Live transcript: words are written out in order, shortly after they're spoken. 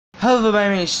Hello everybody,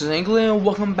 my name is England and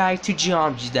welcome back to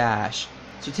Geometry Dash.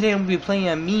 So today I'm going to be playing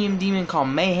a meme demon called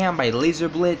Mayhem by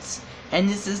LazerBlitz, and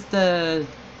this is the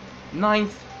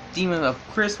 9th demon of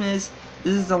Christmas.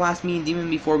 This is the last meme demon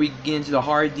before we get into the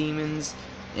hard demons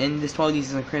in this 12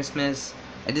 days of Christmas.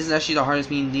 And this is actually the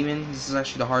hardest meme demon. This is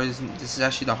actually the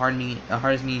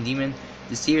hardest meme demon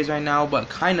this series right now, but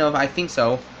kind of, I think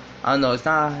so. I don't know, it's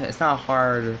not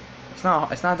hard. It's not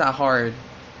that hard.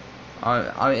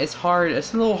 It's hard.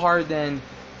 It's a little harder than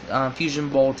Fusion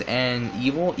Bolt and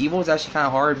Evil. Evil is actually kind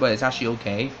of hard, but it's actually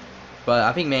okay. But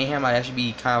I think Mayhem might actually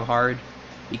be kind of hard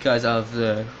because of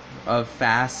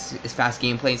fast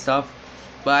gameplay and stuff.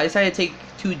 But I decided to take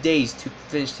 2 days to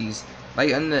finish these. For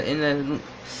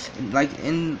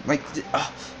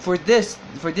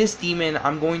this demon,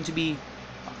 I'm doing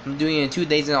it in 2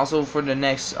 days, and also for the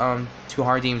next 2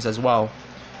 hard demons as well.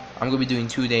 I'm gonna be doing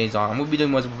 2 days on. I'm gonna be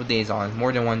doing multiple days on,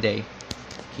 more than 1 day.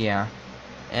 Yeah,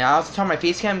 and I also turn my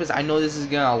face cam because I know this is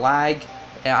gonna lag,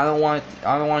 and I don't want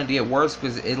it to get worse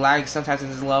because it lags sometimes in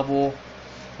this level.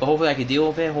 But hopefully I can deal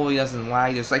with it. Hopefully it doesn't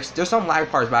lag. There's some lag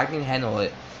parts, but I can handle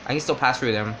it. I can still pass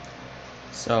through them.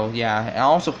 So yeah,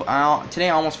 and today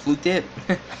I almost fluked it.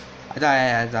 I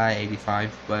died at 85,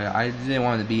 but I didn't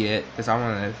want to beat it because I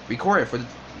want to record it for the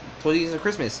 12 days of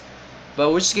Christmas. But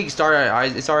we're just getting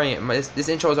started. This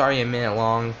intro is already a minute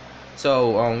long,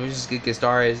 so we're just gonna get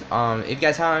started. If you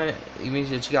guys haven't, you need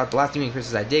to check out the last demon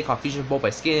Christmas I did called Fusion Bolt by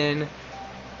Skin.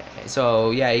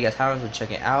 So yeah, you guys haven't, so check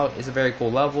it out. It's a very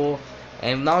cool level.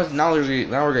 And now we're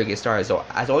gonna get started. So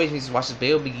as always, please watch this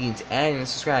video beginning to end and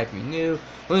subscribe if you're new.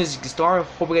 Let's get started.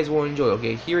 Hope you guys will enjoy.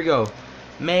 Okay, here we go.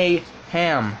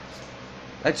 Mayhem.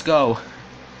 Let's go.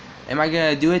 Am I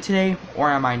gonna do it today or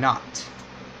am I not?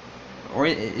 Or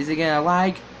is it gonna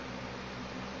lag?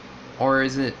 Or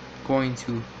is it going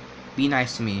to be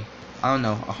nice to me? I don't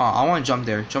know. I want to jump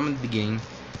there. Jump in the beginning.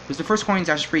 Because the first coin is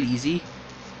actually pretty easy.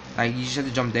 Like, you just have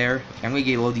to jump there. Okay, I'm gonna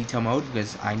get low detail mode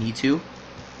because I need to.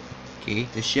 Okay,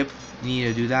 the ship, you need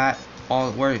to do that.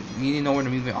 You need to know where the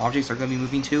moving objects are gonna be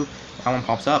moving to. That one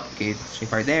pops up. Okay,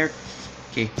 shape right there.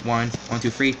 Okay, 1, 1, 2,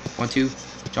 3, 1, 2.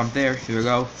 Jump there. Here we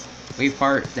go. Wave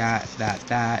part. That.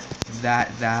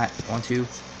 1, 2.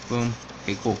 Boom.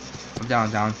 Okay, cool. Up,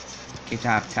 down. Okay,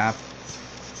 tap.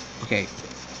 Okay.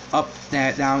 Up,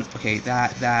 that, down. Okay,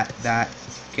 that.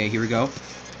 Okay, here we go.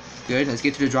 Good. Let's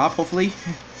get to the drop, hopefully.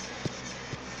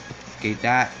 Okay,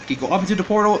 that. Okay, go up into the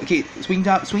portal. Okay, swing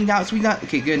down.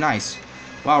 Okay, good, nice.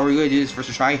 Wow, we're gonna do this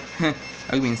first try. That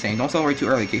would be insane. Don't celebrate too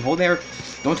early. Okay, hold there.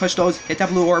 Don't touch those. Hit that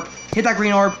blue orb. Hit that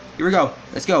green orb. Here we go.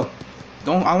 Let's go.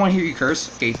 I want to hear you curse.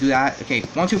 Okay, do that. Okay,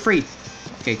 1, 2, 3.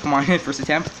 Okay, come on. First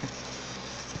attempt.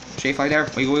 Straight fly there.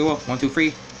 Wiggle. 1, 2,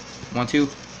 3. 1, 2.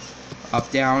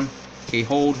 Up, down. Okay,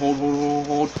 hold.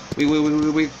 Wiggle.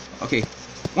 Okay.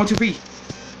 1, 2, 3.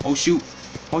 Oh shoot.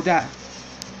 Hold that.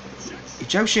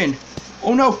 Ejection.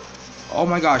 Oh no. Oh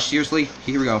my gosh. Seriously.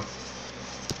 Okay, here we go.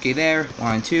 Okay, there.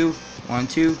 1, 2. 1,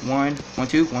 2. 1. 1,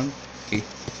 2. 1. Okay.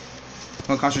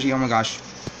 Oh my gosh.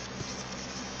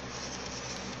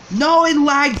 No, it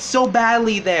lagged so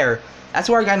badly there. That's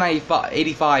where I got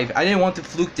 85. I didn't want to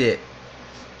fluke it.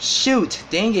 Shoot,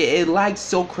 dang it, it lagged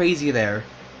so crazy there.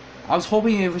 I was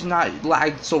hoping it was not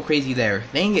lagged so crazy there.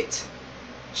 Dang it.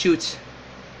 Shoot.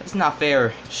 That's not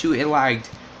fair. Shoot, it lagged.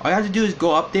 All you have to do is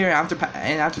go up there,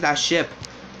 and after that ship,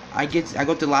 I go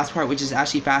to the last part, which is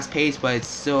actually fast paced, but it's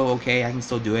still okay. I can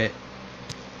still do it.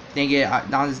 Dang it,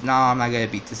 now I'm not gonna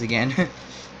beat this again.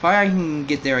 Probably I can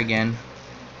get there again.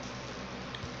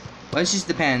 But it just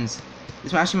depends.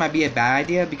 This one actually might be a bad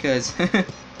idea because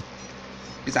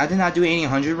because I did not do any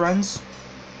 100 runs.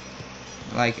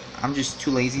 Like, I'm just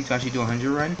too lazy to actually do a 100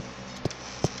 run.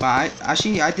 But I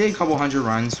did a couple 100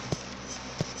 runs.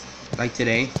 Like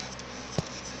today.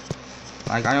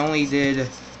 Like, I only did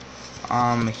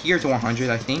here to 100,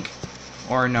 I think.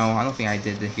 Or no, I don't think I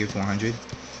did the here to 100.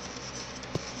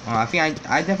 I think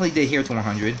I definitely did here to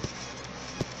 100.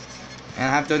 And I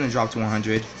have done a drop to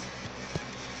 100.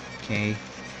 Okay.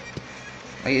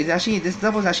 Like, this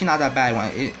level is actually not that bad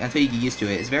until you get used to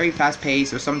it. It's very fast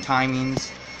paced. There's some timings.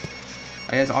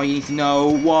 Like, that's all you need to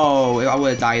know. Whoa! I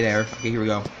would have died there. Okay, here we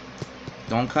go.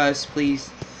 Don't cuss, please.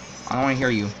 I don't want to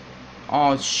hear you.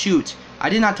 Oh shoot!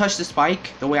 I did not touch the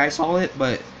spike the way I saw it,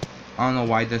 but I don't know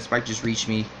why the spike just reached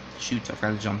me. Shoot! I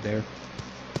forgot to jump there.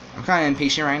 I'm kind of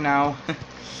impatient right now.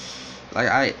 Like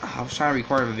I was trying to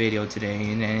record a video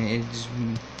today, and it just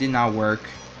did not work.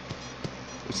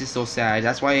 Which is so sad.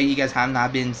 That's why you guys have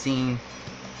not been seeing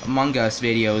Among Us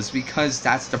videos, because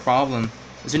that's the problem.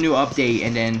 There's a new update,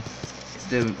 and then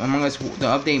the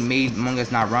update made Among Us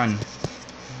not run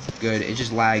good. It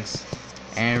just lags.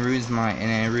 and it ruins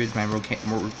my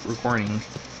recording.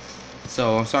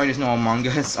 So I'm sorry there's no Among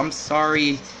Us. I'm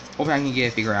sorry. Hopefully I can get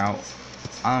it figured out.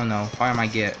 I don't know. Probably I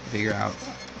might get it figured out.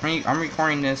 I'm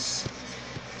recording this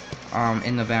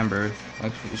in November,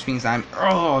 which means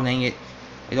oh dang it.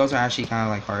 Those are actually kind of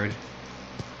like hard.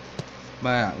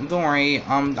 But don't worry.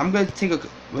 I'm gonna take a.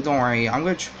 But don't worry. I'm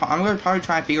gonna probably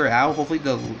try and figure it out. Hopefully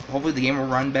the game will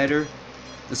run better.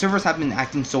 The servers have been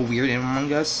acting so weird in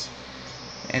Among Us,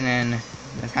 and then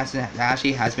that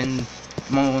actually has been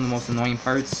one of the most annoying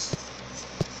parts.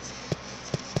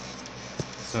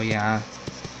 So yeah,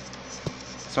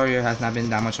 sorry there has not been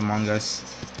that much Among Us.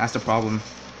 That's the problem.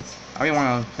 I really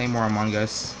want to play more Among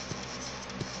Us.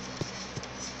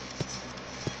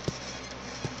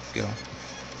 Go.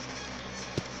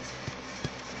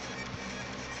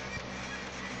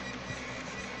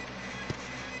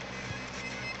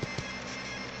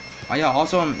 Oh yeah,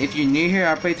 also if you're new here,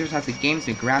 I play through types of games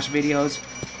and garage videos.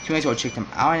 You guys go check them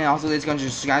out, and also this is going to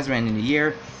just guys by the end of the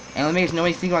year. And let me know what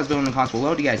you think about building the console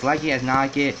below. Do you guys like it? Do you guys not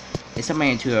like it? Is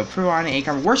somebody into a pro on it? A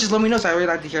camera? Worse, just let me know. So I really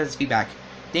like to hear this feedback.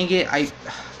 Dang it,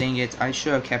 I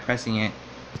should have kept pressing it.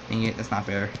 Dang it, that's not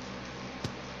fair.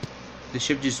 The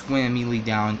ship just went immediately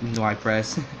down, even though I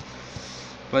pressed.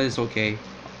 But it's okay.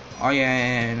 Oh yeah,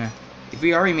 and if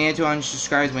we already made it to 100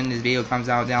 subscribers when this video comes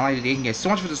out, then I'd like to thank you guys so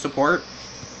much for the support.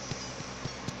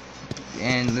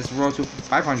 And let's roll to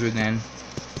 500 then.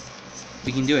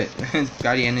 We can do it.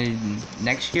 Got the end of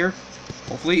next year,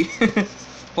 hopefully.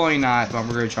 Probably not, but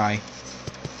we're gonna try.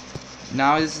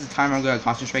 Now this is the time I'm gonna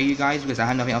concentrate, you guys, because I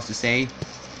have nothing else to say.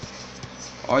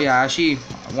 Oh yeah, actually,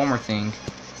 one more thing.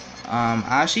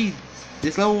 Actually,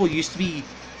 this level used to be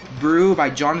Brew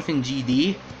by Jonathan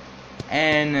GD,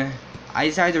 and I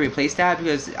decided to replace that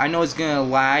because I know it's gonna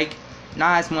lag,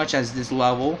 not as much as this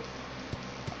level.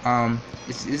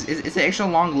 It's an extra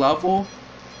long level.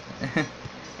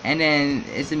 And then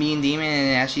it's a mean demon, and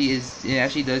it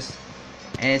actually does,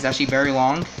 and it's actually very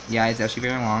long. Yeah, it's actually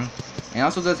very long, and it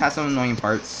also does have some annoying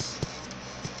parts.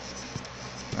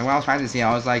 And when I was practicing,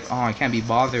 I was like, oh, I can't be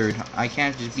bothered. I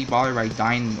can't just be bothered by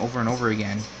dying over and over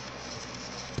again.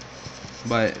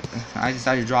 But I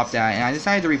decided to drop that, and I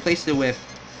decided to replace it with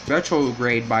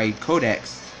Retrograde by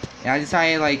Codex. And I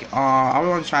decided like, I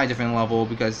want to try a different level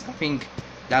because I think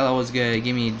that level is gonna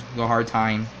give me a hard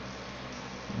time.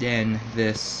 Then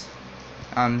this,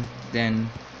 then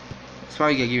it's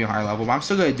probably gonna give me a higher level, but I'm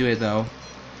still gonna do it though.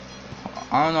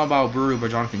 I don't know about Brew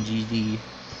but Jonathan GD.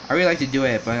 I really like to do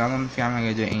it, but I don't think I'm not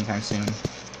gonna do it anytime soon.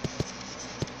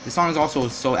 The song is also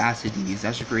so acidy. It's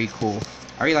actually pretty cool.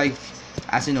 I really like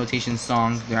acid notation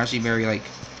songs. They're actually very like,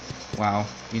 wow,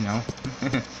 you know.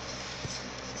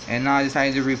 And now I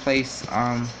decided to replace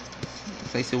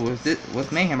it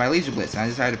with Mayhem by LazerBlitz. And I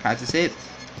decided to practice it,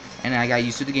 and I got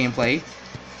used to the gameplay.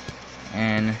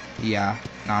 And yeah,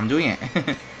 now I'm doing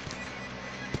it.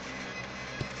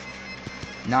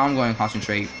 Now I'm going to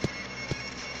concentrate.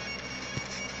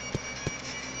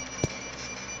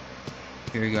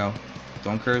 Here we go.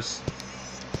 Don't curse.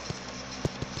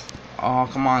 Oh,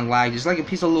 come on, lag. Just like a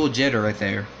piece of little jitter right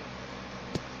there.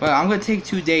 But I'm going to take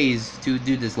 2 days to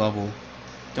do this level.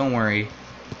 Don't worry.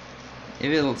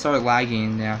 If it starts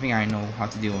lagging, then I think I know how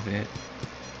to deal with it.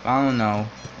 But I don't know.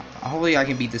 Hopefully I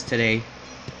can beat this today.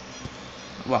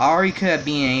 Well, I already could have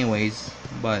beaten anyways,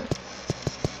 but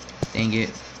dang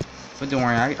it. But don't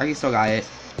worry, I still got it.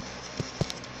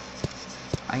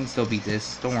 I can still beat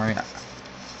this. Don't worry.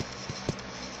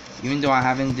 Even though I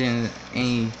haven't done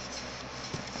any,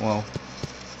 well,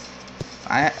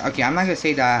 okay, I'm not gonna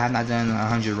say that I have not done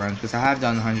 100 runs, because I have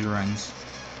done 100 runs.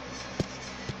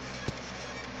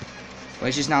 But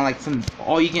it's just not like from,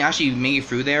 oh, you can actually make it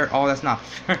through there. Oh, that's not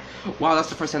fair. Wow, that's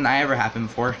the first time that ever happened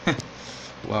before.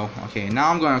 Well, okay, now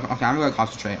I'm gonna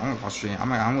concentrate. I'm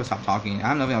gonna stop talking. I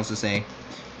have nothing else to say.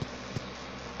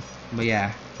 But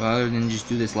yeah, but other than just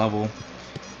do this level,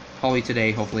 probably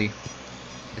today, hopefully.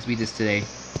 Let's beat this today.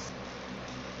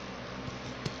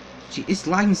 Gee, it's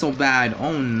lagging so bad.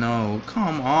 Oh no,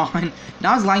 come on.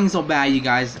 Now it's lagging so bad, you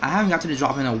guys. I haven't got to the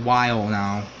drop in a while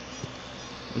now,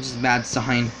 which is a bad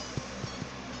sign.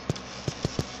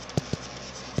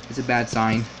 It's a bad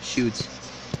sign. Shoot.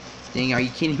 Dang, are you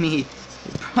kidding me?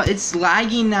 It's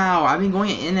lagging now. I've been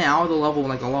going in and out of the level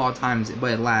like a lot of times,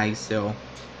 but it lags still.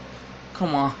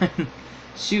 Come on.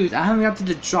 Shoot, I haven't got to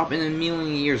the drop in a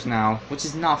million years now, which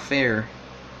is not fair.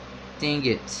 Dang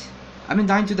it. I've been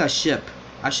dying to that ship.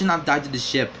 I should not die to the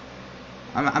ship.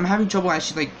 I'm having trouble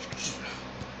actually, like,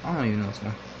 I don't even know what's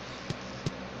going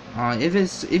on. If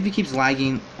it keeps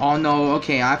lagging, oh no,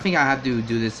 okay, I think I have to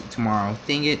do this tomorrow.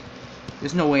 Dang it.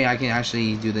 There's no way I can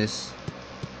actually do this.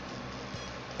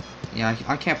 Yeah,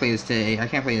 I can't play this today. I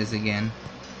can't play this again.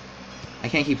 I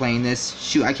can't keep playing this.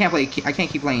 Shoot, I can't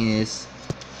keep playing this.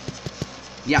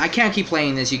 Yeah, I can't keep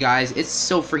playing this, you guys. It's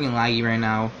so freaking laggy right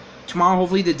now. Tomorrow,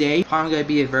 hopefully the day, I'm gonna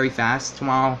beat it very fast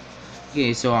tomorrow.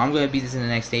 Okay, so I'm gonna beat this in the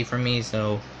next day for me.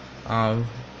 So,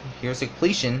 here's the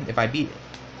completion if I beat it.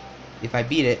 If I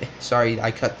beat it, sorry,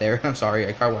 I cut there. I'm sorry,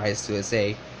 I cut what I was to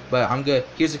say. But I'm good.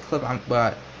 Here's a clip.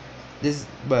 But the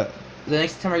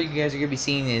next time you guys are gonna be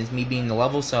seeing is me beating the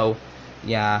level. So,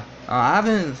 yeah, I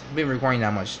haven't been recording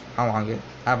that much. How long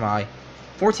have I?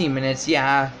 14 minutes.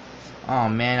 Yeah. Oh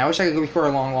man, I wish I could record a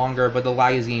lot longer, but the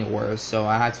lag is getting worse, so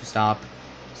I had to stop.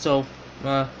 So,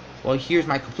 well, here's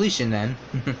my completion then.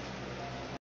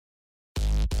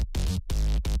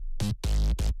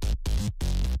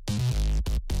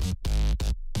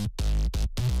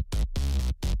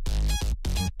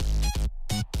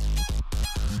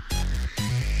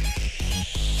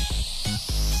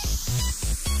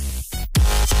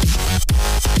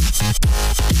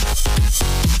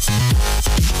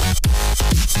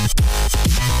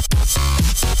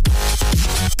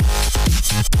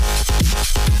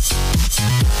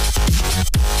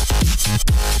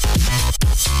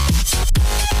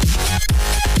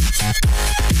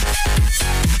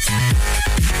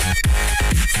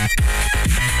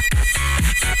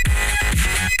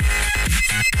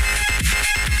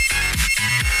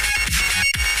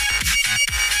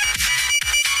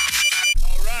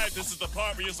 This is the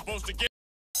part where you're supposed to get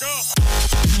go.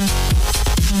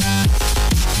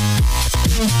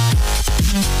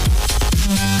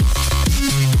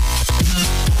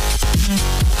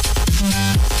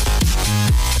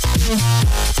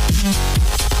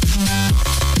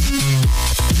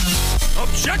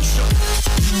 Objection.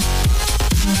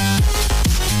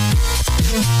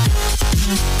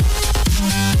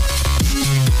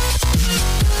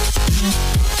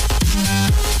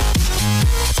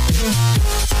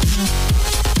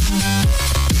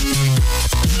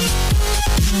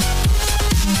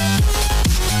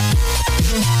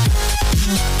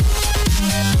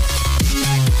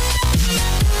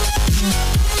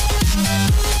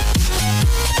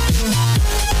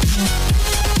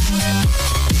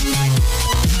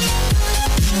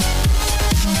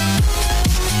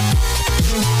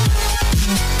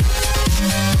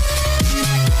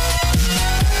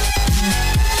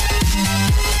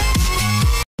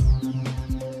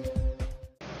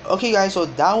 Okay guys, so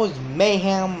that was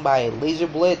Mayhem by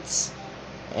LazerBlitz,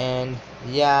 and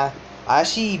yeah, I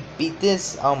actually beat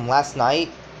this last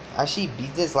night.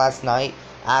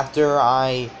 After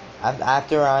I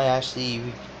actually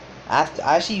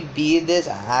beat this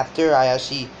after I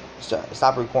actually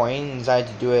stopped recording and decided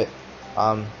to do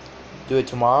it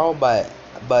tomorrow. But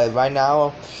right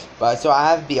now, so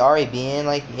I have already been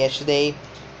like last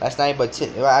night, but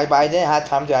I didn't have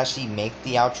time to actually make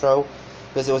the outro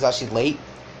because it was actually late.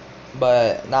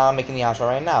 But now I'm making the outro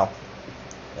right now,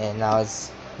 and now it's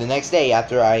the next day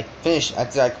after I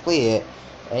complete it.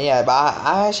 And yeah, but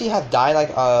I actually have died like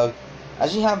a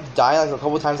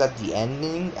couple times at the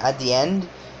end.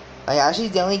 I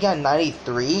actually only got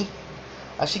 93.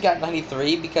 I actually got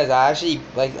 93 because I actually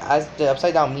as the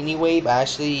upside down mini wave. I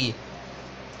actually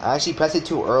pressed it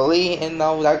too early, and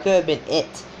that could have been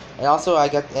it. And also I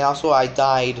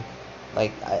died.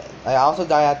 I also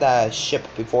died at that ship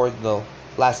before the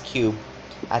last cube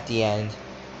at the end,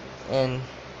 and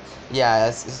yeah,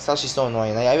 it's actually so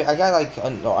annoying. I got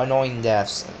annoying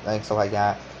deaths, stuff like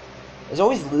that. It's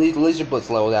always LazerBlitz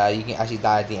level that you can actually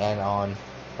die at the end on.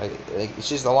 It's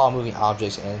just a lot of moving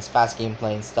objects and it's fast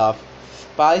gameplay and stuff.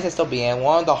 But at least I still be in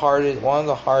one of the hard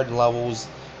levels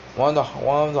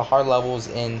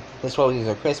in this world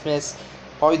is Christmas.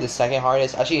 Probably the second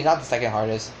hardest. Actually, not the second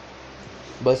hardest,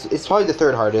 but it's probably the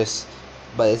third hardest.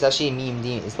 But it's actually a meme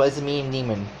demon. It's a meme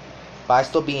demon. But I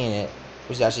still be in it,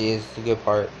 which actually is the good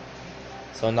part.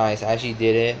 So nice. I actually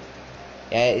did it.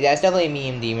 Yeah, it's definitely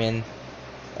a meme demon.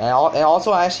 And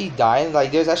also I actually died.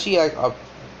 There's actually a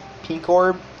pink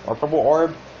orb or purple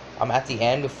orb at the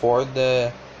end before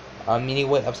the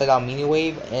upside down mini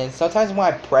wave. And sometimes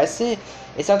when I press it,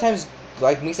 it sometimes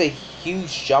makes a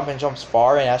huge jump and jumps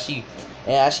far and actually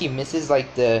misses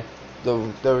the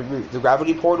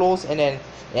gravity portals, and then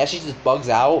it actually just bugs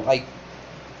out. I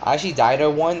actually died there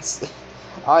once.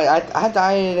 I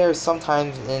died there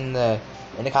sometimes in the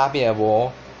copy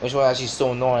level, which was actually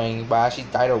so annoying. But I actually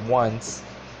died there once,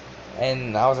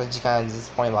 and I was actually kind of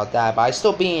disappointed about that. But I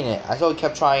still beat it. I still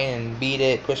kept trying and beat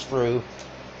it, pushed through,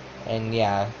 and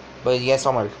yeah. But you guys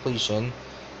saw my completion,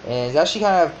 and it's actually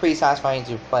kind of pretty satisfying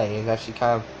to play. It's actually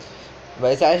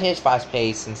but it's actually fast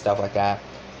paced and stuff like that.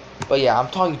 But yeah, I'm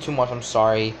talking too much. I'm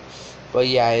sorry. But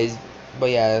yeah, But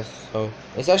yeah, so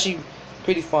it's actually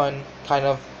pretty fun. Kind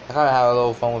of, I kind of have a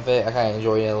little fun with it. I kind of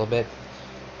enjoy it a little bit.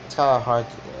 It's kind of hard.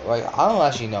 Like I don't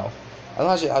actually know. I don't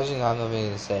actually have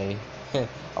nothing to say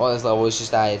on this level. It's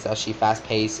just that it's actually fast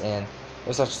paced and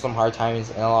there's actually some hard times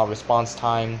and a lot of response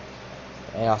time.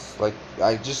 And also, like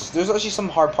there's actually some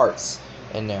hard parts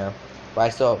in there,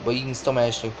 but you can still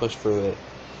manage to push through it.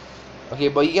 Okay,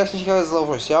 but you guys can check out this level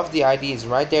for yourself. The ID is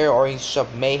right there, or you can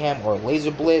shop Mayhem or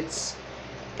LazerBlitz.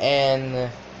 And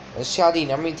let's check out the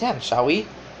number 10, shall we?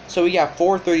 So we got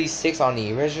 436 on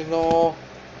the original,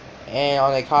 and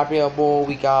on the copyable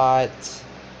we got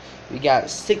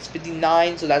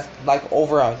 659. So that's like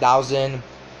over 1,000.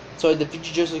 So the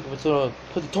feature just like put the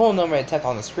total number of attempts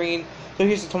on the screen. So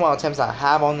here's the total amount of attempts I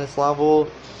have on this level.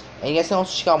 And you guys can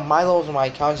also check out my levels on my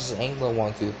account, just Angler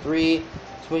 123.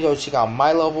 So we go check out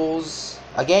my levels.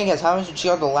 Again, guys, how much to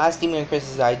check out the last Demon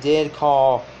Christmas I did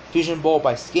called Fusion Bolt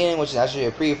by Skin, which is actually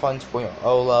a pretty fun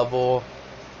 2.0 level.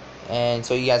 And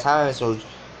so you guys have to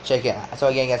check it out. So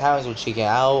again, guys, have to check it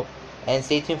out. And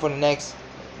stay tuned for the next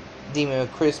Demon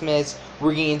of Christmas.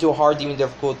 We're getting into a hard demon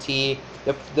difficulty.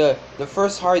 The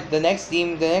next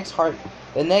demon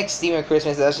of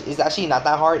Christmas is actually not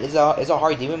that hard. It's a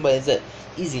hard demon, but it's a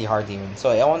easy hard demon. So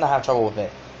I won't have trouble with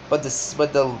it. But the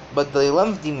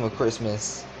 11th demon of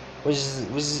Christmas, which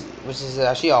is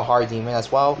actually a hard demon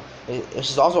as well. Which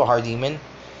is also a hard demon,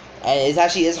 and it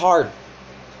actually is hard.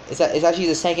 It's actually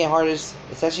the second hardest.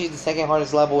 It's actually the second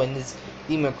hardest level in this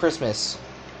Demon of Christmas.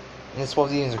 In this 12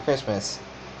 Demons of Christmas,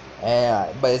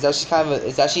 but it's actually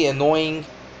it's actually annoying.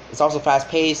 It's also fast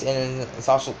paced, and it's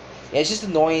also it's just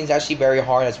annoying. It's actually very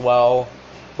hard as well,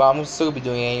 but I'm still gonna be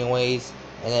doing it anyways.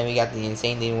 And then we got the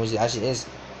Insane Demon, which actually is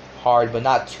hard, but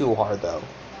not too hard though.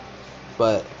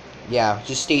 But yeah,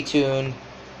 just stay tuned,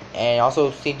 and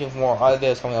also stay tuned for more other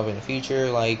videos coming up in the future,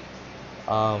 like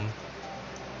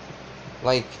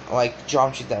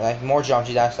Geometry Dash, like more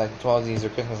Geometry Dash, like 12 Demons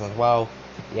of Christmas as well.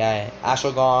 Yeah,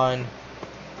 Astrogon,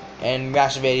 and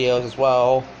reaction videos as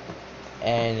well.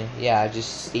 And yeah,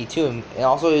 just stay tuned. And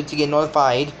also to get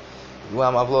notified when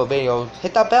I'm uploading a video,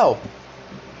 hit that bell.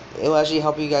 It will actually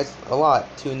help you guys a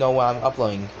lot to know when I'm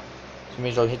uploading. So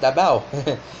make sure to hit that bell.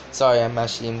 Sorry, I'm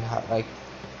actually like,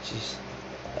 jeez,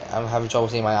 I'm having trouble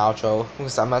saying my outro.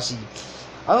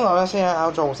 I don't know, I'm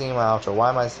having trouble saying my outro. Why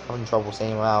am I having trouble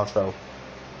saying my outro?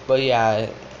 But yeah,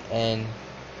 and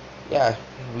yeah,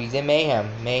 we did Mayhem.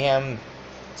 Mayhem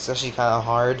is actually kind of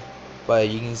hard, but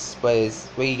you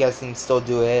guys can still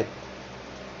do it.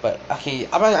 But okay,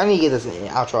 I need to get this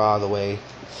outro out of the way.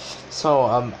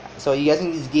 So you guys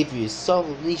can just give yourself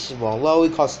a leash below.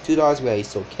 It costs $2, but you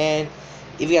still can.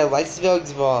 If you guys like this video, give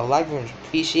it a like, we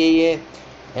appreciate it.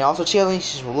 And also check out the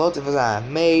links below to videos that I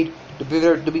made. The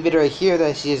video right here that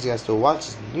I see you guys to watch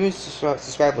is new.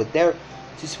 Subscribe right there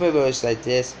to see more videos like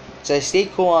this. So stay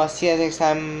cool. I'll see you guys next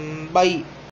time. Bye.